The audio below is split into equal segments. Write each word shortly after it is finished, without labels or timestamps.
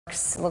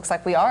Looks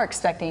like we are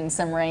expecting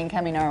some rain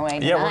coming our way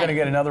tonight. Yeah, we're going to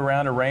get another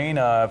round of rain.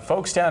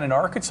 Folks down in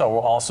Arkansas will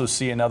also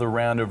see another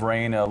round of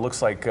rain.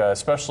 Looks like,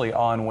 especially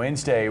on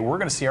Wednesday, we're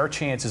going to see our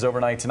chances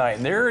overnight tonight.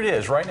 And there it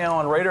is. Right now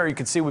on radar, you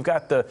can see we've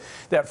got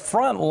that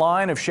front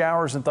line of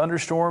showers and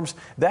thunderstorms.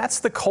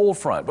 That's the cold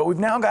front. But we've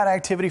now got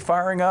activity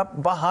firing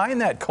up behind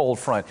that cold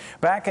front,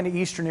 back into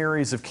eastern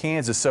areas of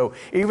Kansas. So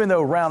even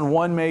though round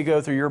one may go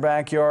through your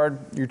backyard,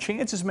 your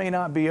chances may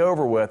not be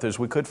over with, as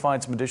we could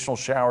find some additional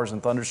showers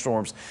and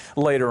thunderstorms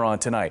later on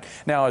tonight.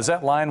 Now, as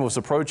that line was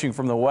approaching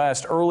from the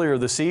west earlier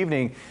this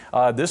evening,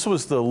 this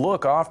was the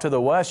look off to the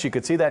west. You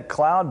could see that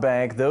cloud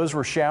bank. Those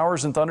were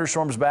showers and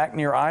thunderstorms back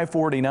near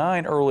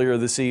I-49 earlier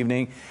this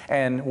evening.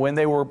 And when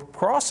they were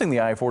crossing the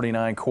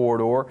I-49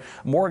 corridor,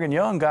 Morgan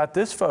Young got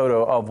this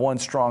photo of one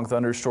strong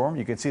thunderstorm.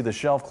 You can see the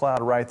shelf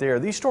cloud right there.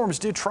 These storms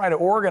did try to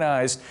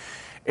organize.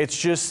 It's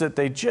just that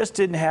they just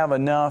didn't have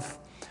enough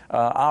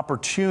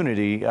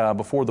opportunity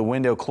before the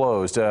window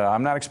closed.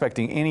 I'm not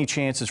expecting any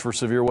chances for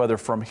severe weather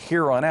from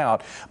here on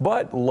out,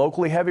 but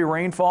locally heavy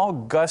rainfall,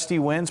 gusty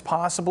winds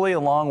possibly,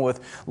 along with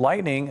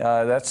lightning.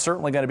 That's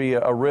certainly going to be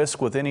a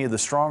risk with any of the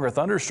stronger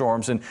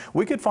thunderstorms, and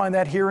we could find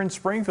that here in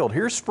Springfield.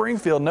 Here's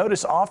Springfield.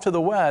 Notice off to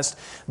the west,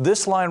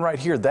 this line right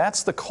here,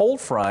 that's the cold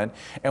front,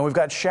 and we've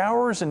got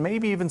showers and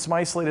maybe even some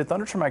isolated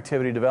thunderstorm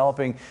activity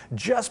developing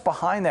just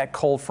behind that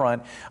cold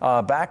front,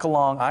 back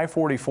along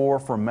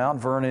I-44 from Mount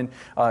Vernon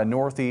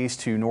northeast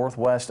to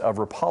northwest of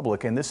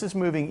Republic, and this is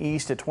moving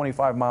east at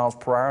 25 miles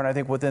per hour, and I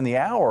think within the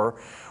hour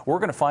we're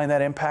going to find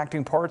that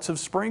impacting parts of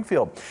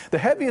Springfield. The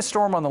heaviest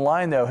storm on the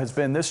line, though, has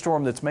been this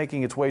storm that's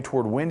making its way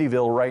toward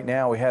Windyville right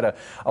now. We had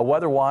a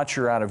weather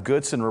watcher out of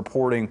Goodson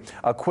reporting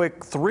a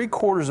quick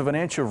 3/4 of an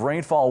inch of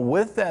rainfall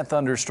with that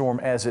thunderstorm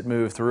as it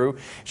moved through.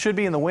 Should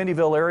be in the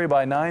Windyville area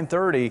by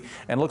 9:30,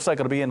 and looks like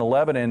it'll be in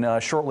Lebanon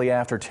shortly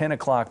after 10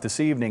 o'clock this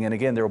evening. And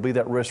again, there will be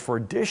that risk for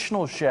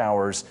additional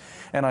showers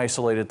and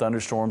isolated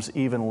thunderstorms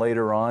even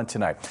later on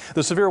tonight.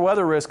 The severe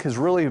weather risk has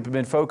really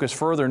been focused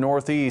further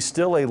northeast.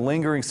 Still a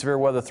lingering severe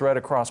weather threat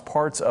across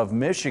parts of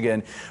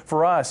Michigan.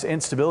 For us,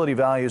 instability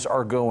values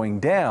are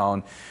going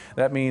down.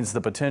 That means the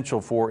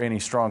potential for any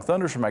strong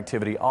thunderstorm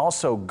activity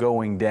also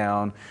going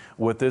down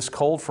with this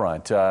cold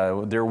front.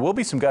 There will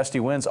be some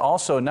gusty winds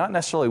also, not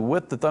necessarily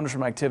with the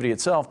thunderstorm activity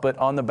itself, but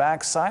on the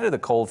back side of the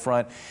cold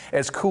front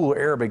as cooler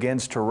air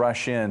begins to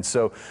rush in.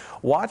 So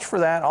watch for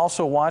that.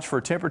 Also watch for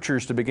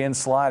temperatures to begin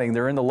sliding.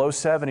 They're in the low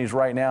 70s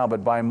right now,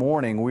 but by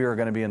morning we are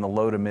going to be in the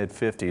low to mid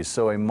 50s.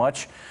 So a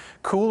much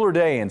cooler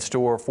day in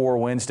store for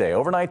Wednesday.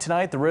 Overnight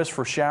tonight, the risk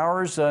for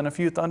showers and a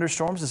few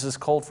thunderstorms as this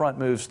cold front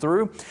moves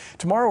through.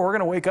 Tomorrow, we're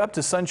going to wake up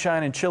to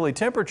sunshine and chilly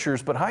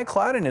temperatures, but high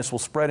cloudiness will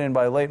spread in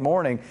by late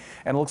morning,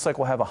 and it looks like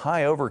we'll have a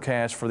high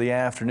overcast for the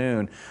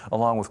afternoon,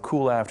 along with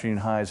cool afternoon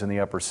highs in the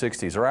upper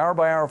 60s. Our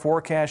hour-by-hour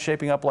forecast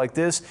shaping up like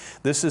this.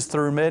 This is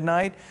through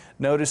midnight.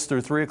 Notice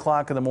through 3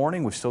 o'clock in the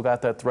morning, we've still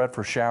got that threat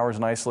for showers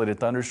and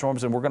isolated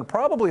thunderstorms, and we're going to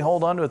probably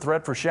hold on to a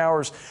threat for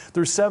showers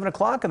through 7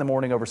 o'clock in the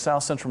morning over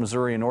south central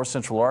Missouri and north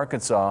central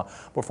Arkansas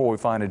before we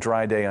find a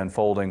dry day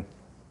unfolding,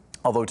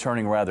 although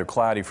turning rather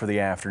cloudy for the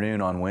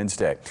afternoon on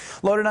Wednesday.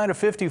 Low tonight of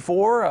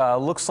 54.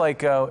 Looks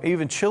like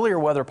even chillier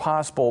weather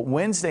possible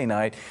Wednesday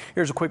night.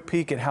 Here's a quick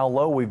peek at how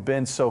low we've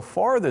been so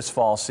far this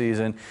fall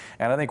season,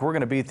 and I think we're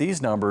going to beat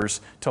these numbers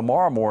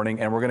tomorrow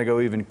morning, and we're going to go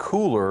even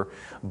cooler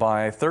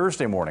by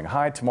Thursday morning.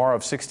 High tomorrow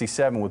of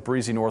 67 with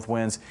breezy north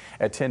winds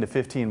at 10 to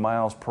 15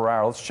 miles per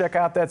hour. Let's check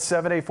out that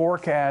 7-day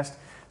forecast.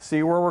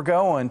 See where we're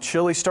going.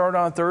 Chilly start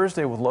on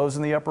Thursday with lows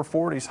in the upper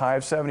 40s, high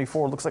of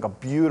 74. Looks like a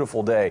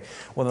beautiful day,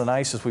 one of the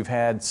nicest we've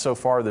had so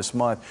far this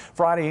month.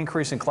 Friday,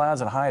 increase in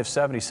clouds and a high of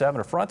 77.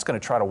 A front's going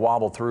to try to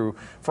wobble through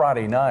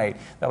Friday night.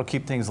 That'll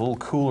keep things a little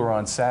cooler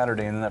on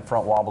Saturday, and then that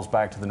front wobbles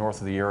back to the north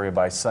of the area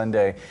by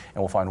Sunday, and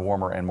we'll find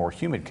warmer and more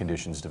humid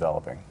conditions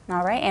developing.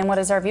 All right, and what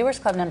is our Viewers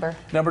Club number?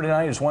 Number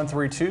tonight is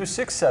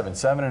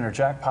 132-677, and our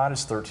jackpot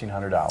is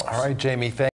 $1,300. All right, Jamie, thank you.